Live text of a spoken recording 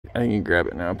I think you can grab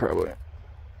it now, probably.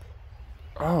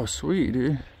 Oh, sweet,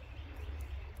 dude.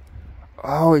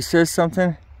 Oh, it says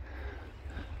something.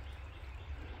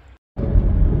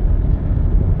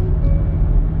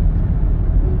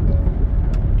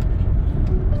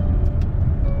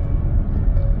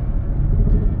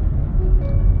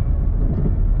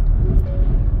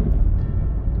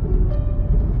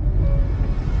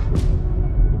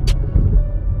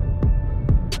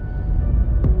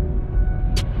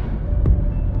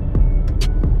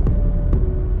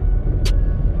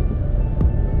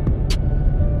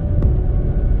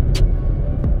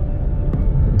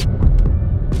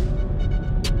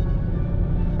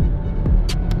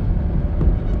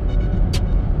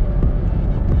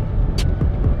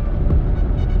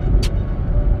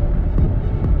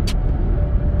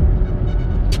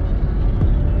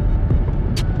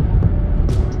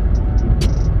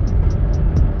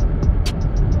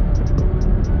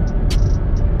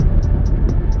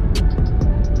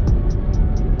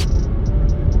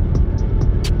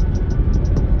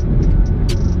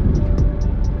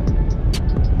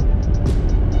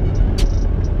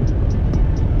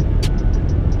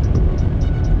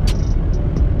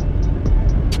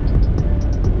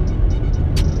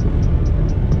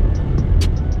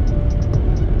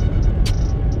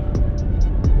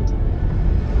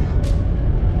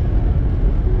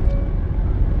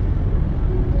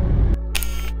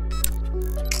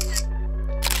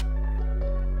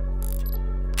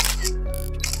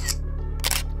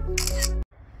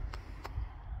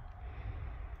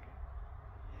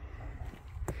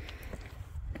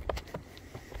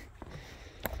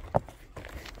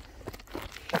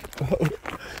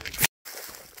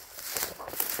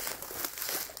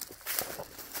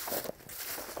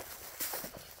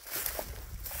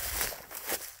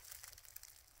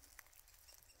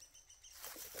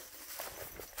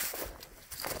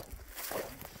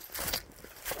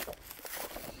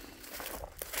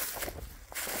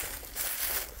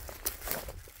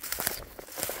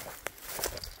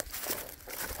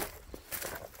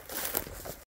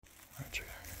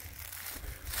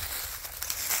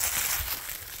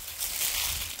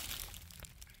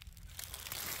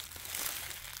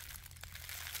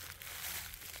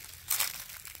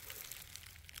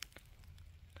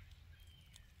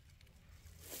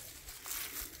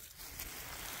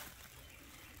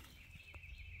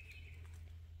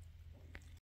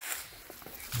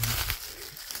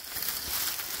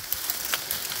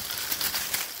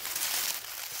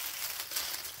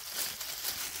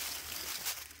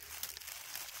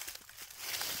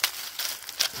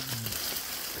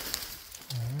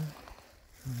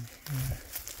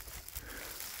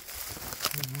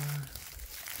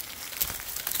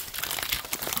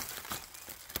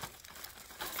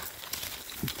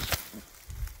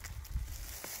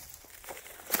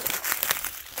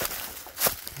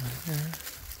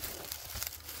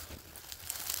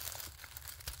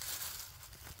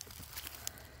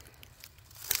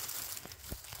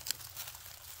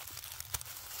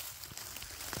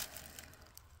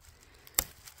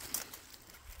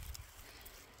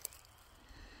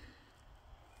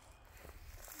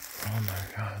 Oh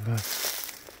my God, look.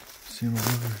 See them all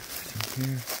over. See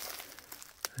here,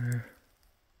 there.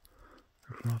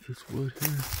 They're off this wood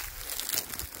here.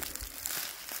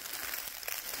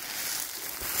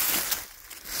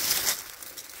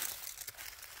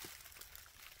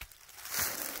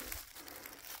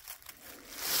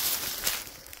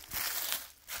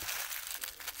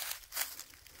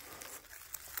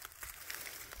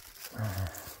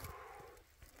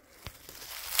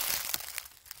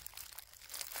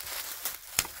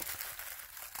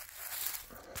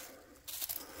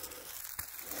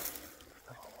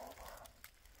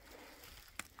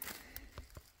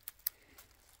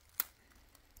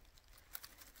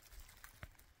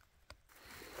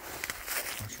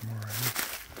 More right here.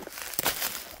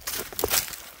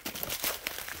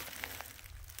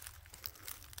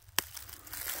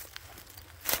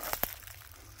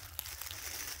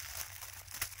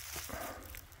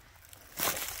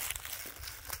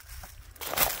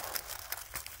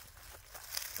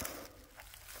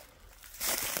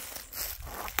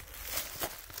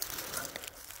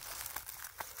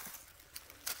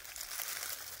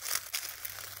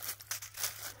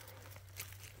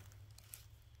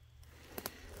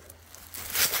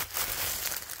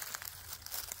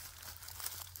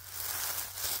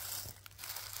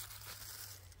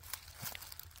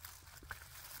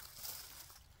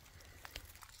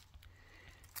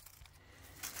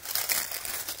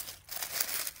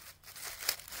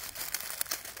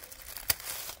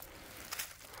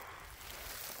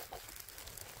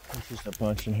 There's just a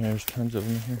bunch in here. There's tons of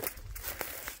them in here.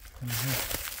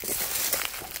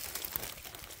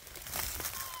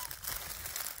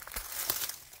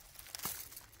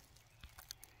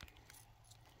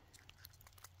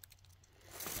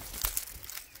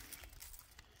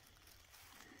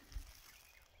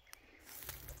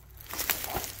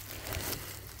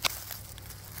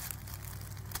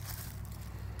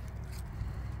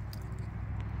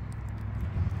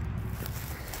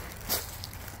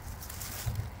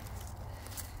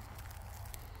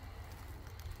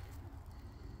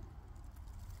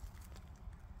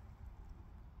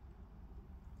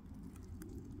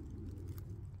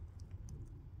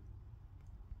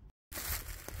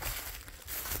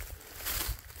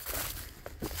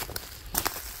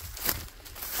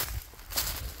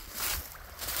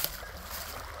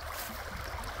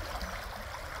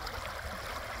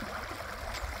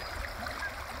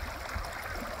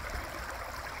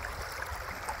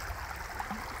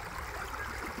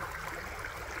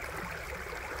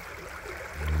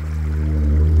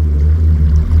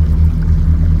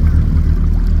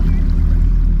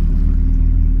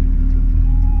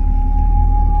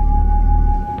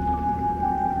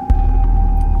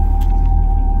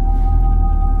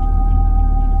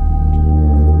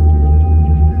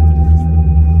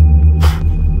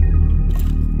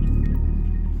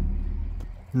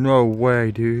 No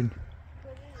way, dude.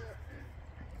 What is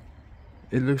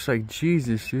it? It looks like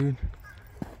Jesus, dude.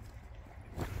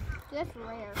 That's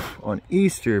rare. On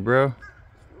Easter, bro.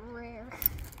 Rare.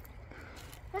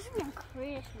 That should be on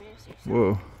Christmas or something.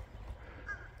 Whoa.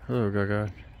 Hello,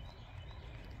 Gaga.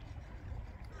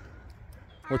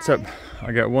 What's up?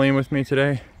 I got William with me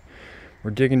today. We're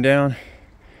digging down,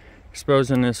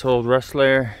 exposing this old rust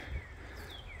layer.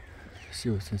 Let's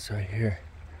see what's inside here.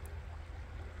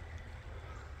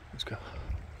 Let's go.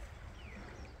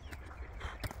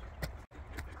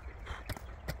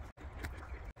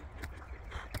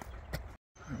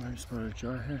 I just put a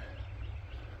jar here.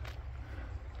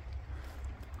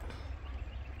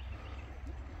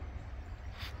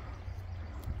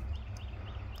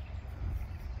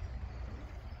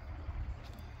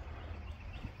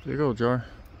 Big old jar.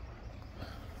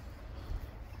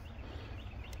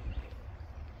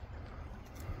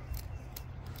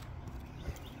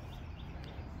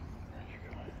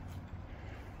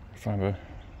 Fine, bud.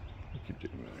 Keep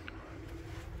doing that.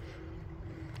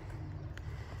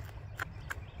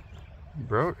 You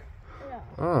broke? No.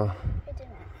 Oh. It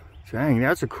didn't. Dang,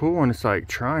 that's a cool one. It's like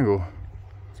triangle.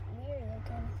 It's weird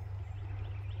looking.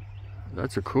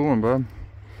 That's a cool one, bub.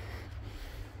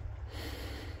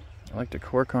 I like the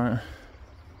cork on it.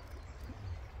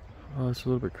 Oh, it's a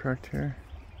little bit cracked here.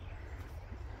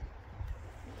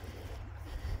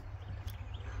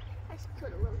 I just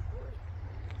put a little boy.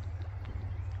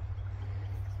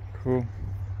 Cool.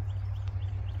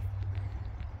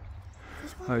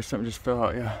 Oh, something just fell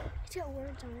out, yeah. It's got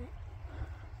words on it.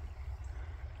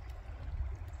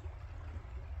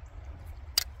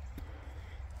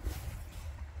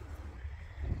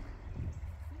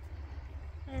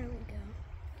 There we go.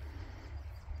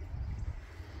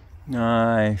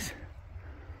 Nice.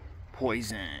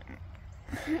 Poison.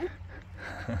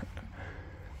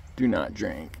 Do not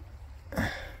drink.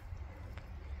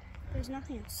 There's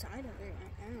nothing inside of it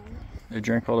right now. They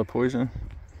drank all the poison.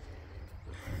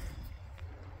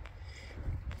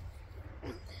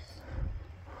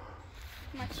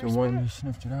 So one who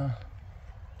sniffed it out.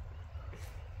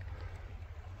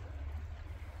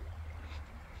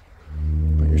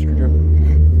 Put your screwdriver.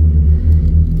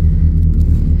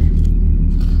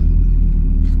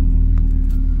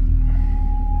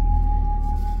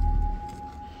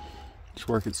 Just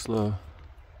work it slow.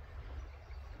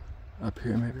 Up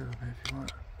here maybe a little bit if you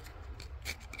want.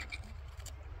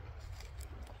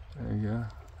 There you go.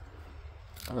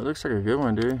 Oh, it looks like a good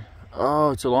one, dude.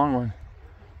 Oh, it's a long one.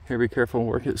 Here, be careful.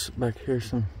 Work it back here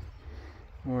some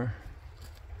more.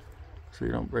 So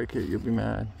you don't break it, you'll be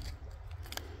mad.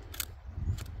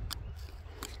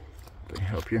 Let me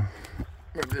help you.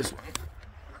 Move this one.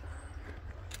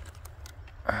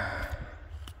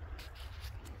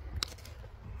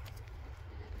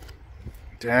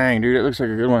 Dang, dude, it looks like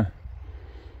a good one.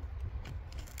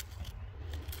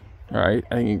 Alright,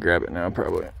 I think you can grab it now,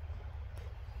 probably.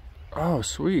 Oh,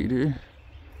 sweet, dude.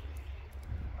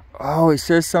 Oh, it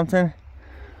says something.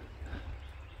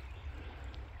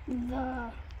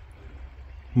 The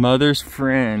Mother's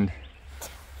friend.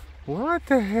 What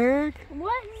the heck?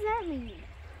 What does that mean?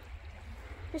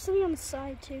 There's something on the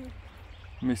side too.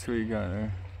 Let me see what you got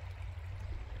there.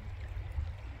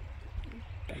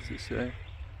 What does it say?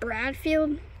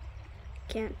 Bradfield?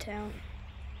 Can't tell.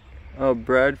 Oh,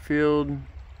 Bradfield.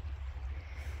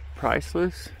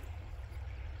 Priceless.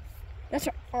 That's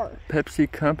our art.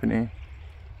 Pepsi Company.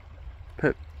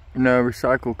 No,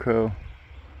 Recycle Co.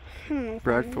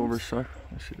 Bradfield Recycle.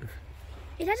 Let's see this.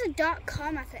 It has a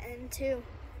 .com at the end too.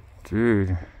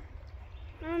 Dude.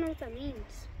 I don't know what that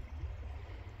means.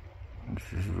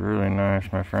 This is really nice,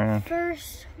 my friend.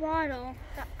 First bottle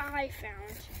that I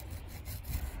found.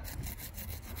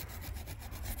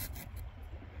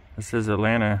 This says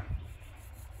Atlanta,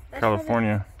 That's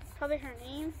California. Probably her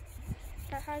name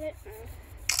that had it.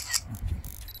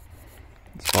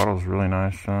 This bottle's really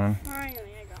nice, son.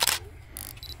 Finally, I got one.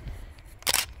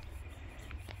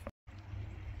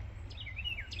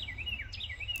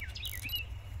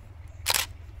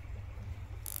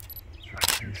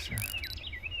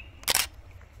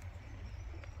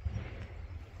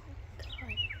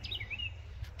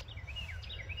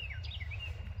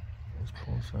 Let's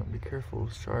pull something. Be careful,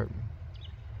 it's sharp.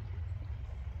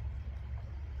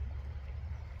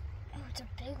 Oh, it's a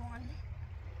big one.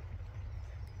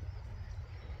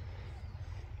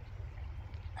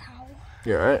 Ow.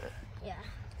 You alright? Yeah.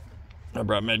 I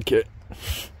brought med kit. I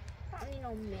don't need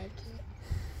no med kit.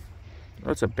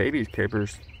 That's a baby's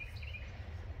capers.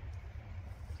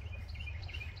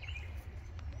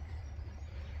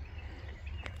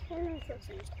 Let's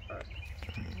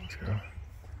go.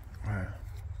 Wow.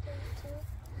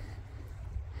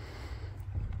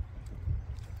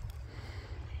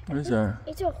 What is that?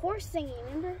 It's a horse thingy,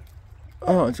 remember?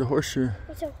 Oh, it's a horseshoe.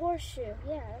 It's a horseshoe.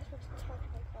 Yeah, that's what it's talking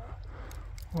about.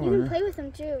 Oh, You can yeah. play with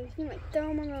them too. You can like throw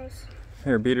them on those.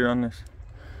 Here, beat it on this.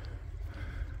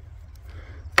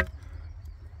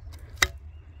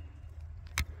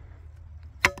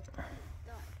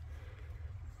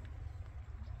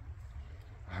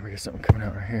 Oh, we got something coming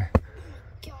out right here.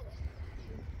 Got it.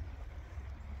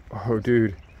 Oh,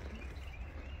 dude.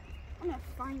 I'm gonna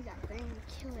find that thing and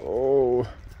kill it. Oh.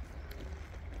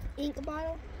 Ink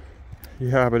bottle?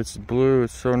 Yeah, but it's blue.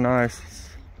 It's so nice.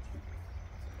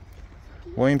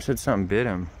 William said something bit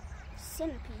him.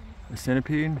 Centipede. A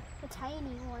centipede? A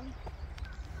tiny one.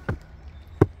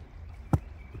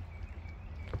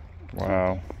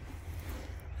 Wow.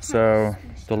 So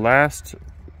the last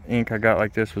ink I got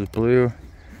like this was blue.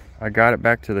 I got it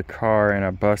back to the car and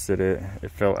I busted it. It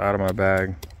fell out of my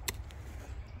bag.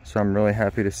 So I'm really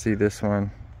happy to see this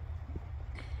one.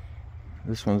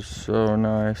 This one's so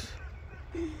nice.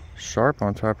 Sharp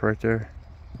on top right there.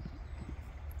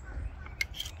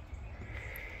 Let's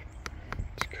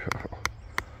go.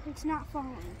 It's not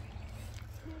falling.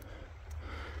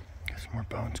 Got some more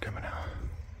bones coming out.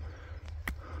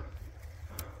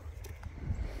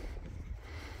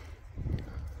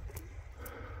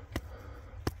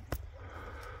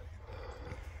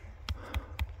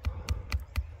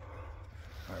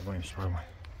 Alright, William, throw one.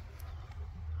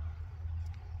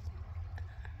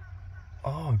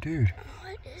 Oh, dude.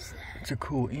 What is that? It's a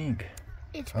cool ink.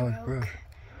 It's Oh, broke. it's broke.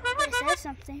 But it says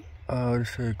something. Oh, it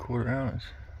said 1/4 ounce.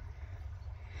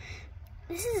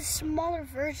 This is a smaller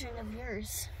version of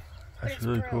yours. That's it's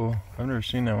really broke. cool. I've never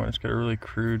seen that one. It's got a really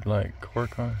crude, like,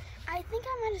 cork on it. I think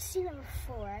I might have seen it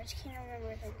before. I just can't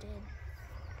remember if I did.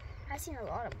 I've seen a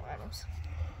lot of bottles.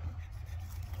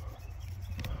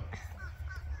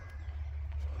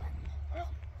 Oh,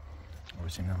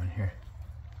 we've seen that one here.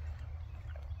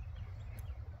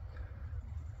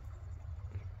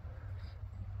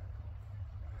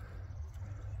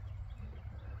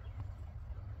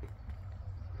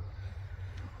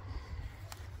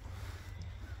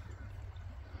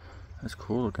 That's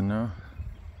cool looking though.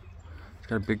 It's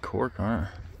got a big cork on it.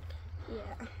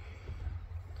 Yeah.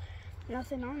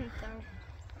 Nothing on it though.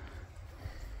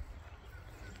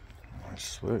 That's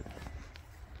sweet.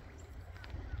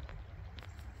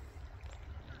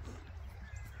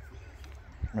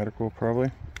 Medical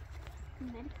probably.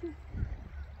 Medical?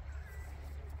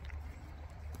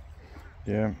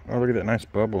 Yeah. Oh, look at that nice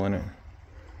bubble in it.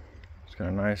 It's got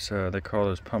a nice, they call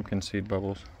those pumpkin seed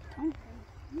bubbles. Pumpkin.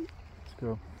 Let's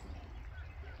go.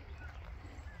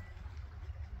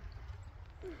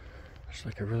 It's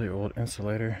like a really old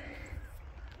insulator.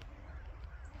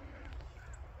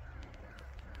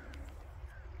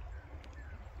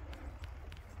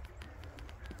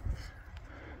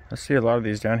 I see a lot of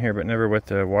these down here, but never with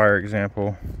the wire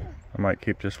example. I might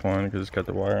keep this one because it's got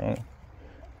the wire on it.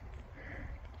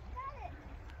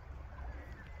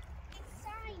 It's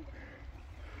signed.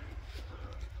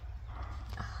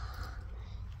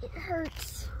 It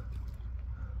hurts.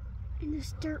 And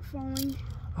there's dirt falling.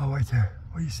 Oh, right there.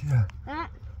 What do you see that? That?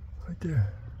 Right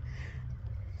there.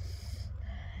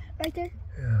 Right there?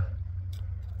 Yeah.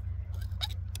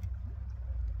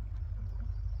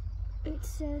 It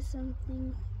says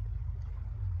something.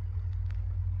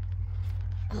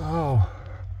 Oh.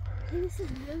 This is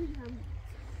really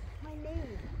my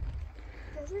name.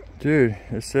 Does it? Dude,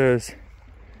 it says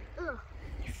Ugh.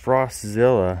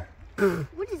 Frostzilla.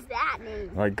 What is that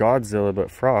name? Like Godzilla,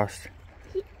 but frost.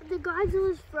 The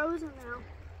Godzilla's frozen now.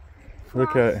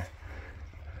 Look at it.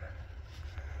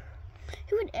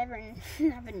 Who would ever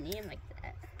have a name like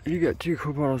that? You got 2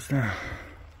 cool bottles now.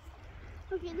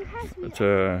 Okay, there has to be It's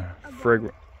a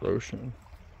fragrant lotion.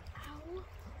 Ow.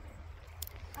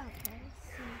 Okay, let's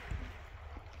see.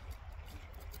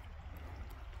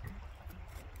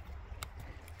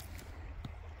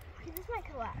 Okay, this might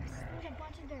collapse. There's a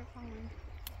bunch of dirt falling.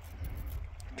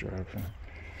 Dropping.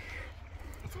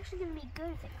 It's actually gonna be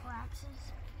good if it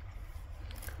collapses.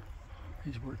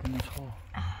 He's working this hole.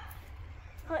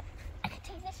 But I can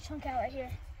take this chunk out right here.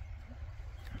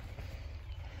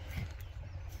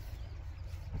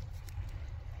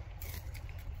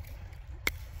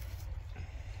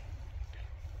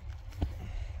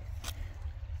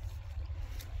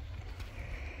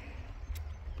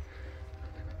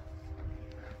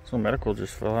 So medical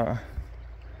just fell out.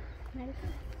 Medical?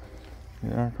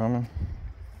 Yeah, coming.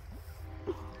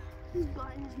 This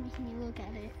button is making me look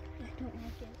at it. I don't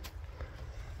like it.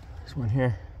 This one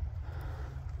here.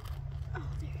 Oh,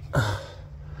 there it is.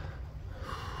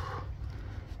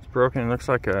 It's broken. It looks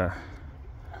like a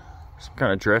some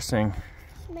kind of dressing.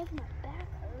 It's making my back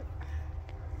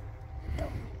hurt.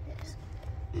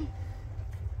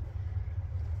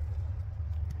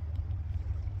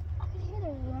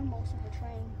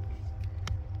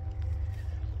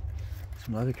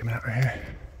 Some leather coming out right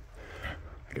here.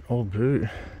 Like an old boot.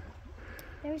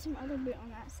 There was some other boot on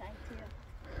that side too.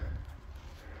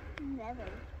 Leather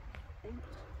boot.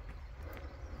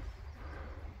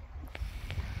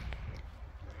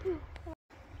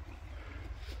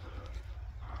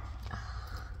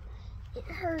 It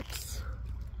hurts.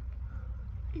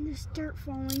 And there's dirt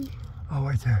falling. Oh,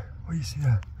 right there. What do you see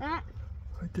that? That?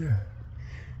 Right there.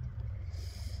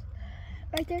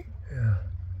 Right there? Yeah.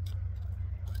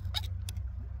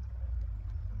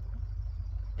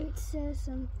 It says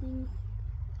something.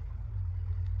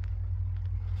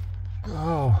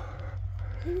 Oh.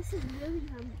 Hey, this is really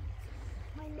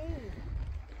my name.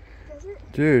 Does it?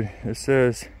 Dude, it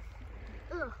says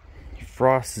Ugh.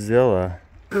 Frostzilla.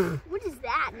 What is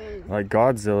that name? Like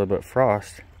Godzilla, but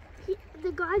Frost. The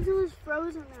Godzilla's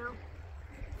frozen now.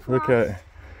 Look at.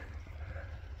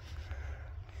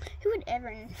 Who would ever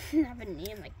have a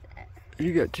name like that?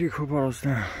 You got 2 cool bottles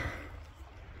now.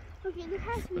 Okay, there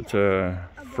has to be It's a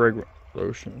fragrant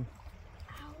lotion.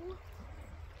 Ow.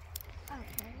 Okay,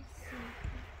 let's see.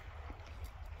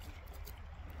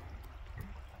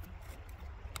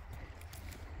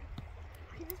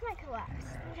 Okay, this might collapse.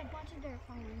 There's a bunch of dirt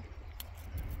falling.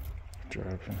 Good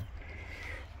job.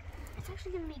 It's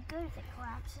actually gonna be good if it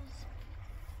collapses.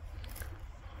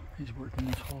 He's working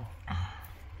this hole.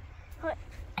 But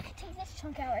I can take this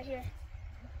chunk out right here.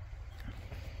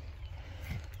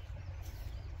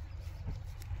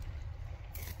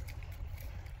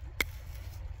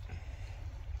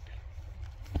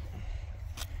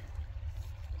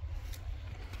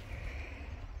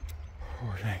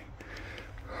 Poor thing.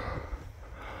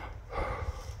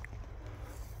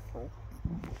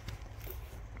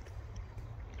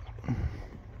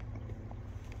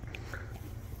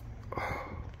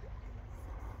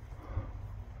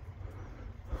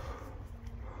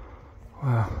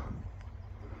 Wow.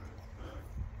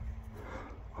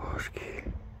 Oski.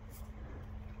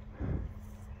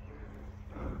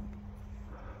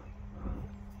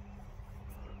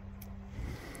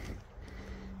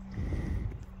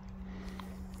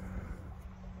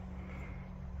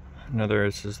 Another,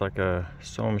 this is like a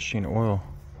sewing machine oil.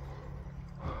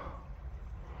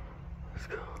 Let's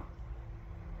go.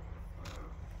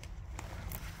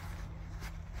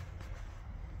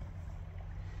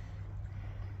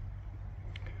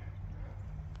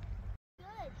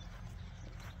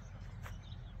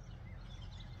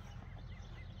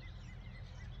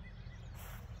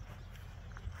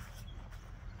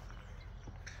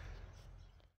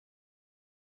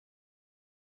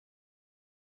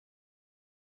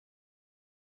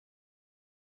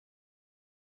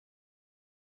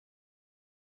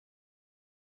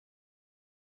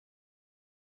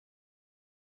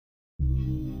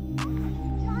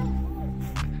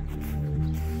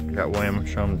 Got William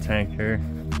showing the tank here,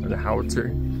 or the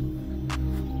howitzer.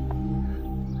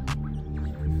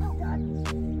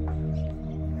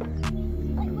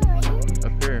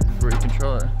 Up here, where you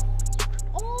control it.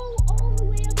 Oh, all the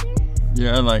way up there?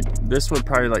 Yeah, like this would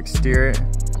probably like steer it,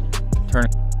 turn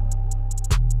it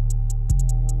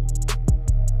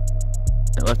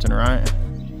left and right,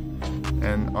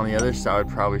 and on the other side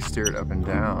would probably steer it up and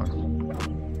down.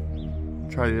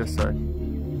 Try this side.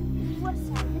 What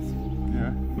side? This one?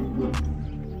 Yeah.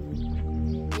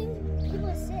 People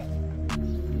are sick.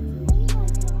 Oh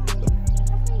my god.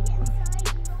 After you get inside,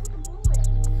 you go with the bullet.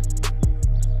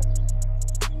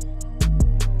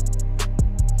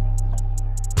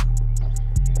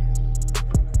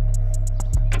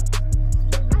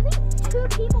 I think 2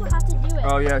 people have to do it.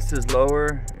 Oh yeah, it says lower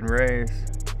and raise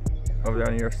over there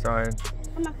on your side.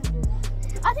 I'm not gonna do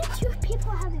that. I think 2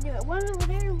 people have to do it. One over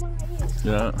there and one right here.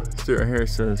 Yeah, see right here it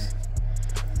says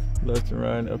left and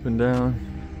right, up and down.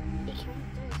 You can't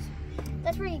do this.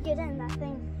 That's where you get in that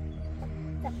thing.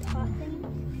 That pot thing.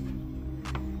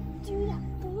 Dude, that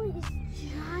board is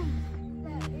giant.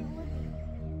 That it would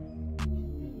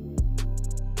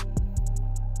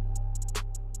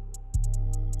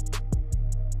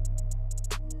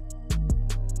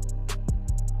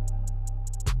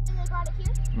And they brought it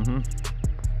here? Mm-hmm.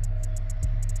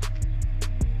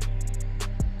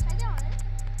 Can I get on it?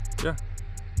 Yeah.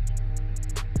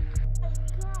 Oh my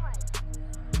god.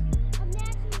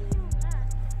 Imagine doing that.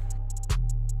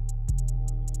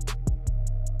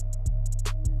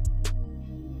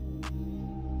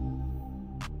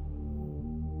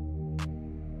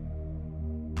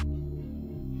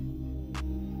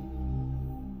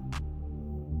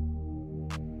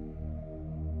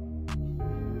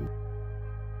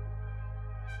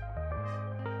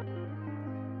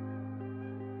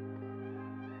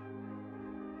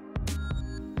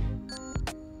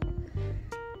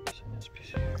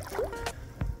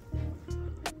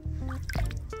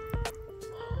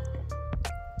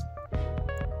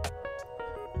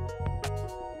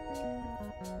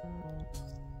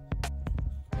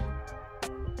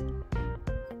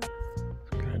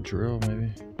 drill, maybe.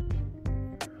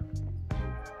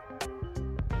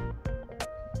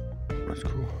 That's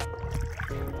cool.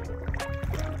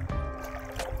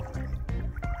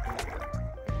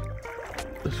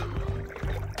 This